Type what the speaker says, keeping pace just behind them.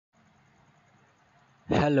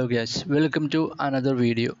Hello guys, welcome to another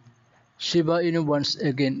video. Shiba Inu once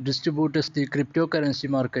again distributes the cryptocurrency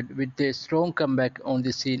market with a strong comeback on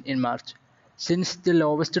the scene in March. Since the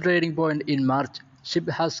lowest trading point in March, SHIB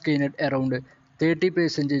has gained around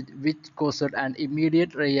 30%, which caused an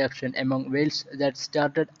immediate reaction among whales that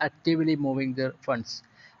started actively moving their funds,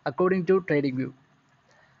 according to TradingView.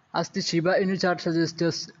 As the Shiba Inu chart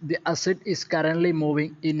suggests, the asset is currently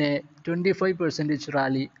moving in a 25%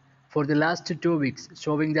 rally for the last 2 weeks,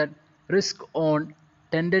 showing that risk-on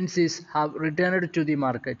tendencies have returned to the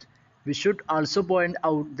market. We should also point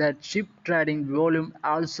out that SHIB trading volume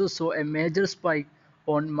also saw a major spike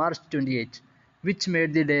on March 28, which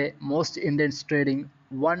made the day most intense trading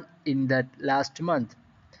one in that last month.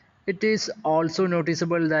 It is also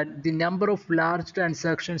noticeable that the number of large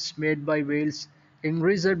transactions made by whales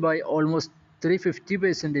increased by almost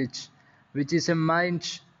 350%, which is a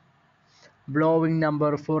mind-blowing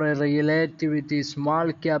number for a relatively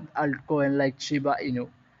small-cap altcoin like Shiba Inu.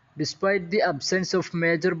 Despite the absence of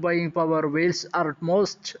major buying power, whales are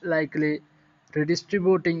most likely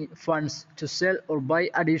redistributing funds to sell or buy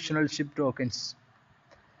additional SHIB tokens.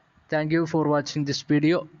 Thank you for watching this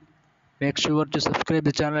video. Make sure to subscribe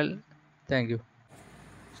the channel. Thank you.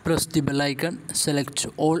 Press the bell icon, select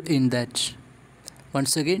all in that.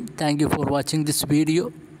 Once again, thank you for watching this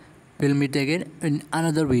video. We'll meet again in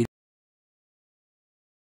another video.